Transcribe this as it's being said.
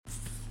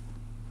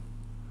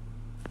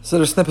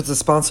Siddur Snippets is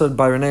sponsored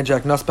by Renee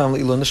Jack Nussbaum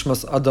Le'ilo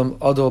Nishmas Adam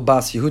Ado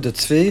Bas Yehuda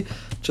Tzvi.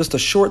 Just a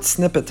short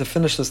snippet to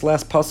finish this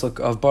last pasuk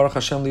of Baruch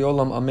Hashem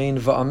Li'olam Amen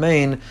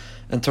Va'amen,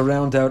 and to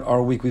round out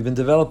our week. We've been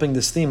developing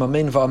this theme.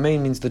 Amen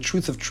Va'amen means the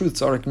truth of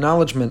truths, our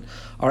acknowledgement,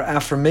 our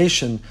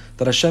affirmation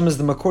that Hashem is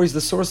the Makor, He's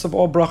the source of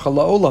all bracha,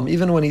 La'olam,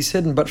 even when He's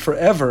hidden, but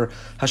forever,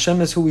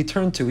 Hashem is who we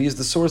turn to. He is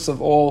the source of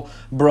all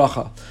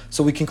bracha.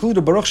 So we conclude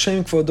a Baruch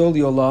Shem Kvodo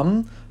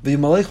Li'olam,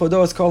 V'yimalech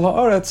Chodo Es Kol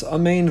Ha'aretz,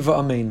 Amen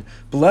Va'amen.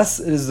 Blessed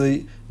is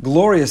the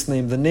glorious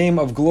name, the name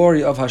of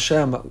glory of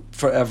Hashem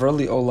forever,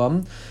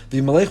 Li'olam.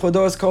 V'yimalech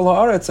Chodo Es Kol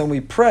Ha'aretz, and we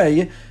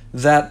pray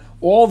that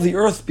all the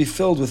earth be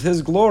filled with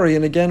His glory.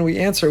 And again, we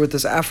answer with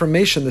this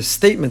affirmation, this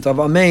statement of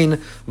Amen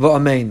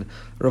Va'amen.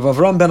 Rav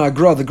Avram ben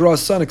Agra, the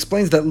Gra's son,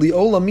 explains that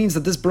Li'olam means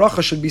that this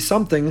bracha should be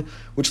something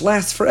which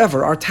lasts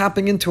forever, our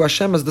tapping into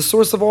Hashem as the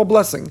source of all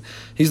blessing.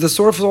 He's the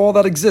source of all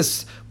that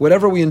exists.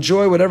 Whatever we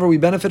enjoy, whatever we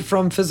benefit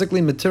from,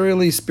 physically,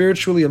 materially,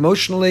 spiritually,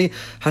 emotionally,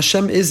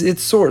 Hashem is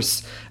its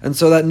source. And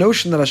so that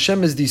notion that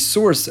Hashem is the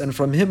source and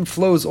from Him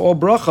flows all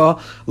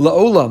bracha,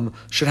 La'olam,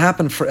 should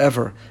happen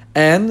forever.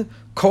 And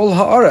Kol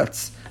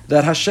Ha'aretz,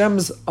 that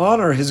Hashem's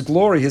honor, His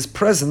glory, His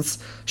presence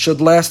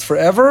should last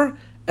forever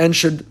and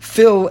should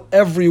fill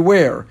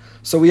everywhere.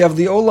 So we have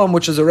the Olam,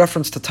 which is a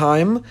reference to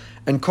time,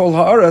 and Kol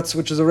Ha'aretz,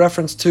 which is a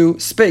reference to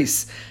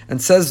space.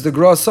 And says the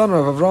Gra's son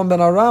of Avram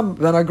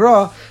ben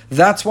Agra,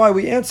 that's why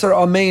we answer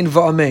Amen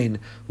Va'amen.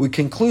 We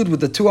conclude with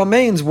the two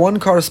Amens, one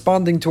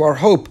corresponding to our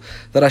hope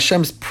that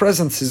Hashem's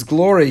presence, His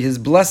glory, His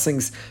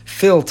blessings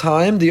fill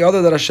time, the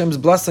other that Hashem's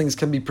blessings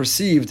can be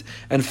perceived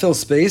and fill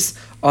space.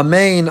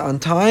 Amen on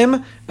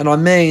time, and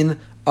Amen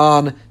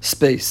on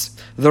space.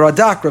 The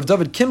Radak, Rav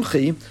David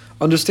Kimchi,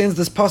 understands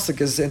this pasuk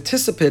as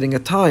anticipating a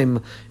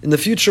time in the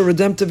future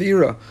redemptive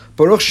era.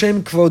 Baruch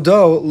Shem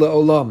Kvodo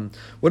Le'olam.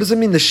 What does it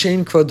mean, the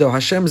Shem Kvodo?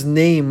 Hashem's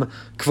name,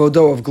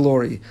 Kvodo of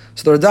glory.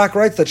 So the Radak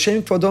writes that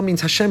Shem Kvodo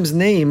means Hashem's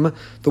name,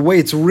 the way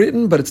it's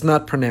written, but it's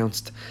not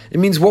pronounced. It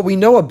means what we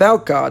know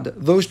about God,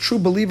 those true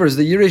believers,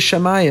 the Yirei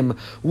Shamayim.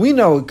 We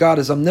know God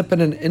is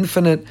omnipotent,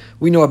 infinite.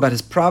 We know about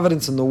His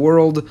providence in the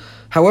world.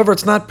 However,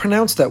 it's not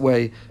pronounced that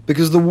way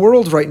because the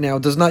world right now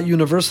does not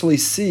universally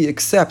see,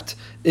 accept,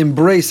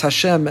 embrace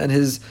Hashem and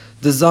His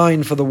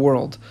design for the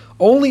world.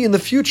 Only in the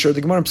future,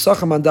 the Gemara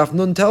Pesachim on Daf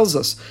Nun tells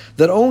us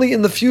that only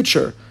in the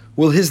future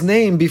will His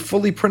name be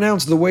fully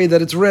pronounced the way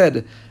that it's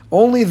read.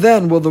 Only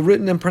then will the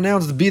written and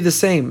pronounced be the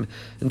same.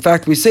 In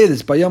fact, we say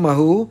this,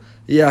 Bayamahu,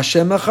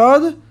 Yashem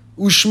Echad,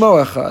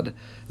 Ushmo Echad,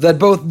 that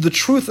both the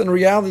truth and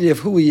reality of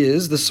who He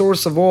is, the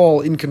source of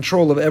all, in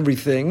control of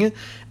everything,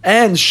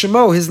 and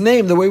Shemo, His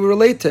name, the way we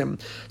relate to Him.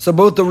 So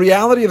both the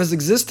reality of His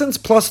existence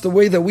plus the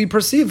way that we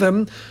perceive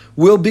Him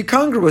will be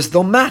congruous.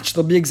 They'll match.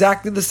 They'll be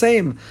exactly the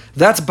same.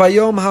 That's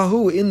Bayom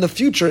Hahu, in the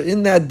future,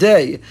 in that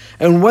day.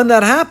 And when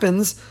that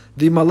happens,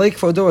 the Malek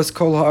Kvodo Es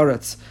Kol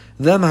Ha'aretz,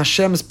 then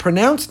Hashem's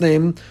pronounced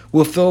name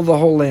will fill the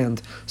whole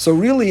land. So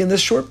really, in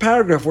this short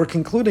paragraph, we're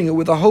concluding it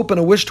with a hope and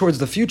a wish towards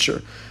the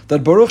future.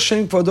 That Baruch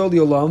Shem Kvodo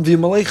Li'olam,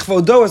 V'yimalech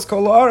Kvodo Es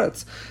Kol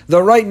Ha'aretz.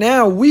 That right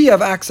now, we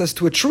have access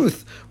to a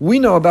truth. We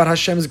know about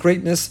Hashem's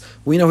greatness.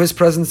 We know His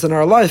presence in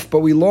our life. But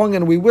we long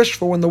and we wish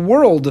for when the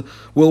world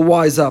will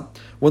wise up.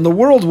 When the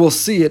world will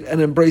see it and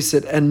embrace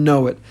it and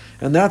know it.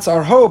 And that's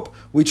our hope.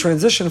 We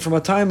transition from a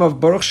time of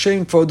Baruch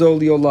Shem Kvodo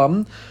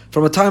Li'olam,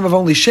 from a time of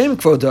only Shem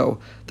Kvodo,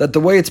 that the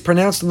way it's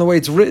pronounced and the way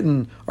it's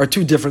written are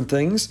two different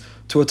things,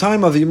 to a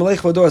time of Yimalech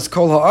Kvodo Es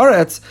Kol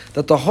Ha'aretz,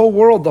 that the whole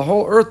world, the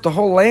whole earth, the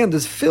whole land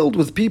is filled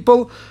with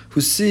people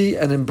who see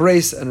and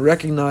embrace and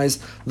recognize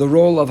the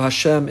role of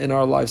Hashem in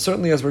our lives.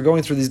 Certainly as we're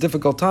going through these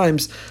difficult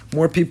times,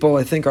 more people,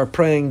 I think, are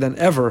praying than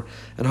ever,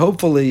 and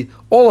hopefully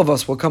all of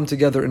us will come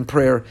together in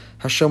prayer.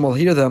 Hashem will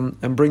hear them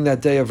and bring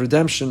that day of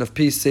redemption, of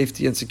peace,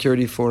 safety, and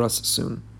security for us soon.